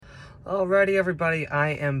Alrighty, everybody, I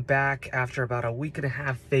am back after about a week and a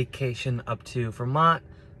half vacation up to Vermont,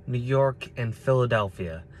 New York, and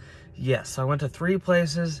Philadelphia. Yes, I went to 3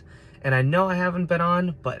 places, and I know I haven't been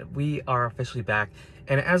on, but we are officially back.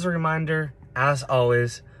 And as a reminder, as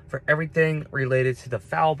always, for everything related to the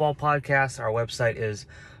Foul Ball Podcast, our website is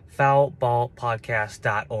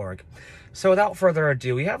foulballpodcast.org. So without further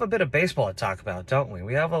ado, we have a bit of baseball to talk about, don't we?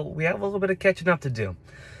 We have a little bit of catching up to do.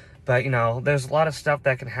 But, there's a lot of stuff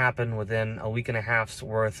that can happen within a week and a half's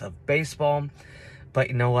worth of baseball. But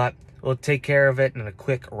you know what? We'll take care of it in a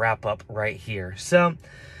quick wrap-up right here. So,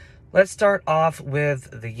 let's start off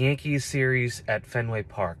with the Yankees series at Fenway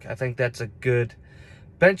Park. I think that's a good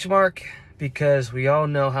benchmark because we all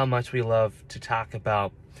know how much we love to talk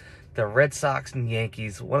about the Red Sox and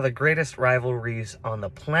Yankees, one of the greatest rivalries on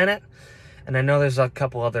the planet. And I know there's a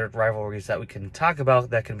couple other rivalries that we can talk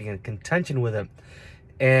about that can be in contention with it.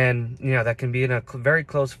 And, that can be in a very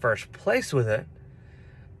close first place with it.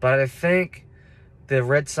 But I think the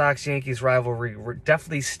Red Sox-Yankees rivalry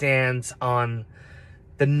definitely stands on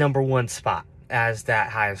the number 1 spot as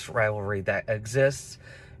that highest rivalry that exists.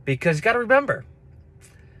 Because you got to remember,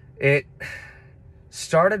 it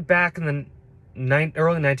started back in the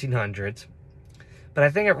early 1900s. But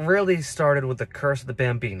I think it really started with the Curse of the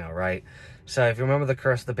Bambino, right? So if you remember the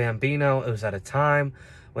Curse of the Bambino, it was at a time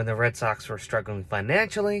when the Red Sox were struggling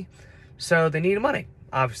financially, so they needed money,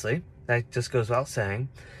 obviously. That just goes without saying.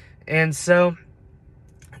 And so,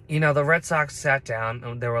 the Red Sox sat down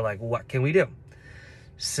and they were like, what can we do?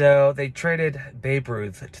 So they traded Babe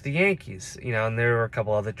Ruth to the Yankees, and there were a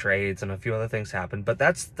couple other trades and a few other things happened, but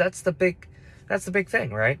that's the big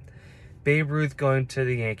thing, right? Babe Ruth going to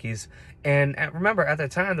the Yankees. And remember, at the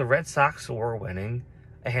time, the Red Sox were winning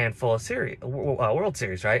a handful of World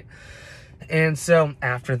Series, right? And so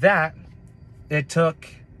after that, it took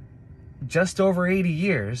just over 80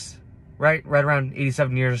 years, right around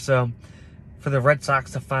 87 years or so, for the Red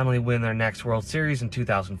Sox to finally win their next World Series in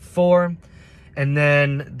 2004. And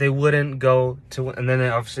then they wouldn't go to, and then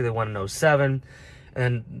obviously they won in 07.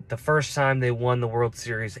 And the first time they won the World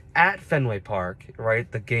Series at Fenway Park,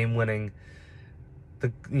 right, the game-winning,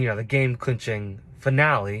 the game-clinching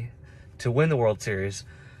finale to win the World Series,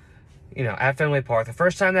 at Fenway Park, the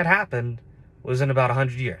first time that happened was in about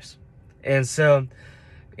 100 years. And so,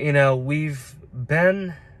 we've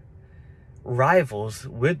been rivals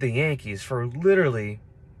with the Yankees for literally,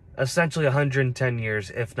 essentially 110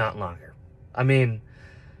 years, if not longer. I mean,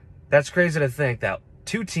 that's crazy to think that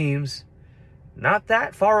 2 teams, not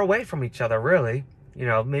that far away from each other, really,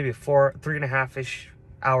 maybe 3.5-ish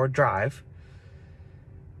hour drive,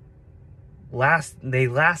 they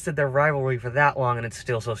lasted their rivalry for that long, and it's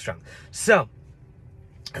still so strong. So,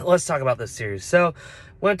 let's talk about this series. So,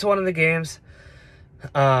 went to one of the games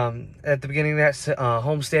at the beginning of that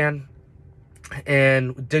homestand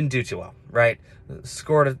and didn't do too well, right?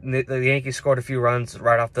 The Yankees scored a few runs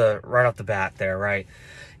right off the bat there, right?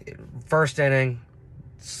 First inning,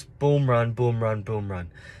 boom run, boom run, boom run.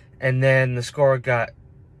 And then the score got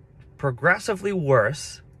progressively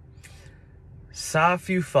worse. Saw a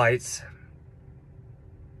few fights.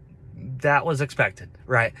 That was expected,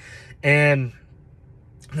 right? And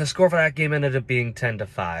the score for that game ended up being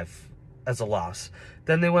 10-5 as a loss.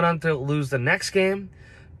 Then they went on to lose the next game,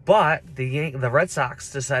 but the Red Sox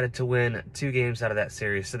decided to win 2 games out of that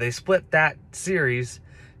series. So they split that series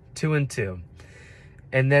 2-2.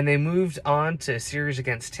 And then they moved on to a series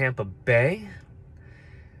against Tampa Bay.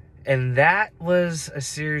 And that was a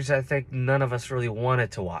series I think none of us really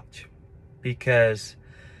wanted to watch because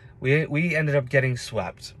we ended up getting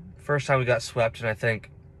swept. First time we got swept, and I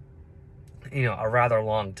think a rather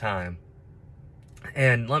long time.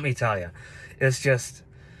 And let me tell you, it's just,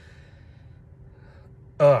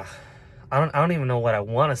 I don't even know what I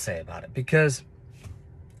want to say about it, because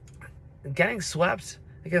getting swept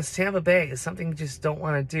against Tampa Bay is something you just don't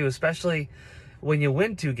want to do, especially when you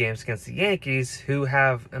win 2 games against the Yankees, who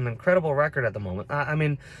have an incredible record at the moment. I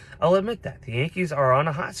mean, I'll admit that. The Yankees are on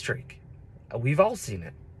a hot streak. We've all seen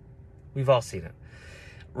it.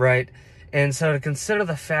 Right? And so to consider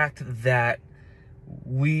the fact that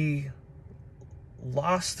we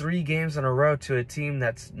lost 3 games in a row to a team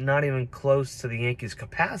that's not even close to the Yankees'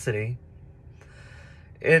 capacity,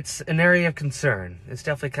 it's an area of concern. It's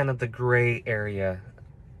definitely kind of the gray area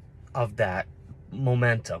of that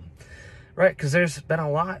momentum, right? Because there's been a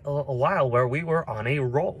while where we were on a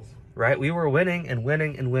roll, right? We were winning and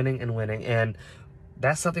winning and winning and winning, and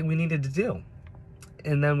that's something we needed to do.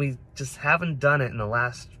 And then we just haven't done it in the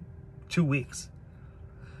last 2 weeks,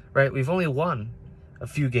 right? We've only won a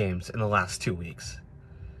few games in the last 2 weeks.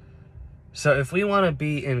 So if we want to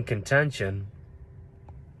be in contention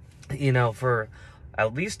for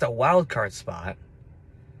at least a wild card spot,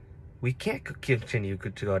 we can't continue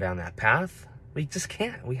to go down that path. We just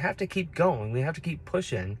can't. We have to keep going. We have to keep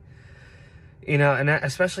pushing. And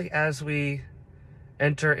especially as we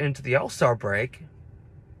enter into the All-Star break,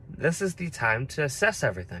 this is the time to assess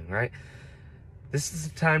everything, right? This is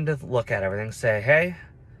the time to look at everything, say, hey,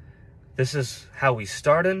 this is how we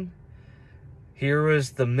started. Here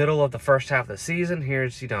was the middle of the first half of the season.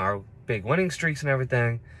 Here's, our big winning streaks and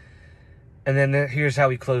everything. And then here's how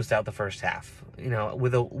we closed out the first half.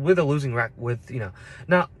 With a losing record, we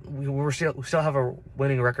still have a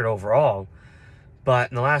winning record overall, but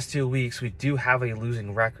in the last 2 weeks we do have a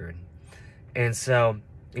losing record. And so,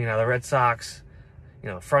 the Red Sox,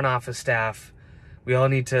 front office staff, we all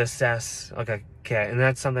need to assess, okay, and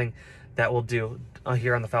that's something that we'll do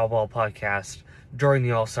here on the Foul Ball podcast during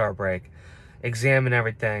the All-Star break. Examine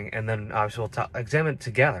everything, and then obviously we'll examine it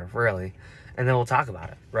together, really, and then we'll talk about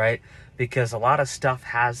it, right? Because a lot of stuff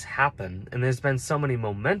has happened, and there's been so many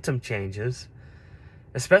momentum changes,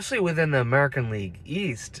 especially within the American League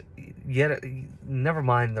East, yet never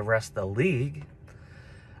mind the rest of the league.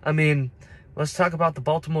 Let's talk about the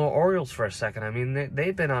Baltimore Orioles for a second.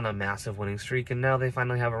 They've been on a massive winning streak, and now they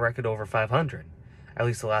finally have a record over 500, at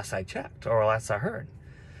least the last I checked, or last I heard.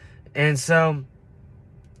 And so,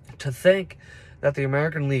 to think that the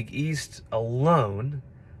American League East alone,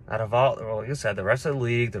 out of all, like I said, the rest of the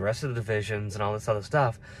league, the rest of the divisions, and all this other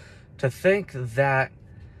stuff, to think that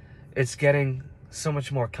it's getting so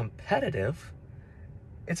much more competitive,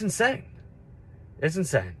 it's insane. It's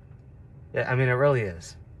insane. Yeah, it really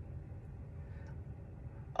is.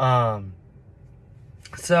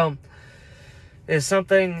 So it's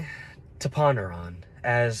something to ponder on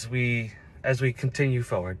as we continue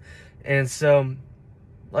forward. And so,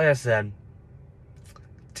 like I said,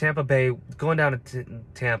 Tampa Bay, going down to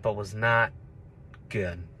Tampa was not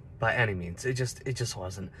good by any means. It just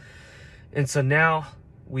wasn't. And so now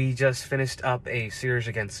we just finished up a series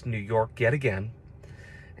against New York yet again,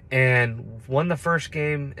 and won the first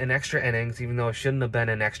game in extra innings, even though it shouldn't have been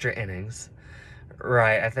in extra innings.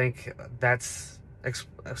 Right, I think that's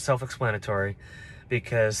self-explanatory,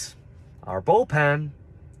 because our bullpen,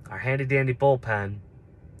 our handy-dandy bullpen,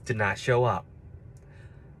 did not show up.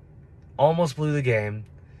 Almost blew the game,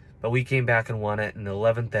 but we came back and won it in the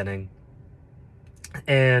 11th inning.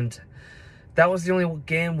 And that was the only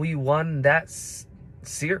game we won that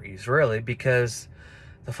series, really, because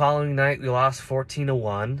the following night we lost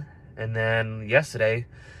 14-1, and then yesterday,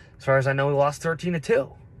 as far as I know, we lost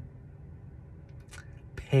 13-2.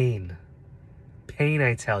 Pain,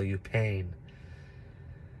 I tell you, pain.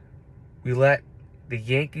 We let the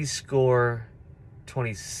Yankees score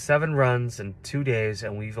 27 runs in 2 days,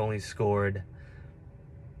 and we've only scored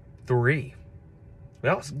 3. We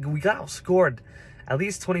got outscored at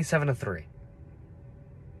least 27-3. It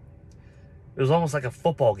was almost like a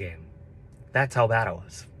football game. That's how bad it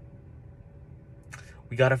was.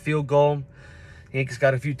 We got a field goal. The Yankees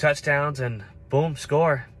got a few touchdowns, and boom,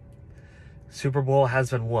 score. Super Bowl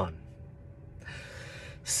has been won.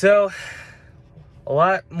 So, a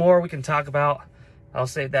lot more we can talk about. I'll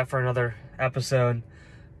save that for another episode.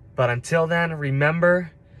 But until then,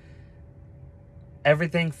 remember,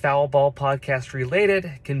 everything Foul Ball Podcast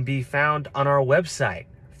related can be found on our website,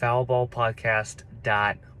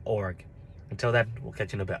 foulballpodcast.org. Until then, we'll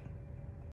catch you in a bit.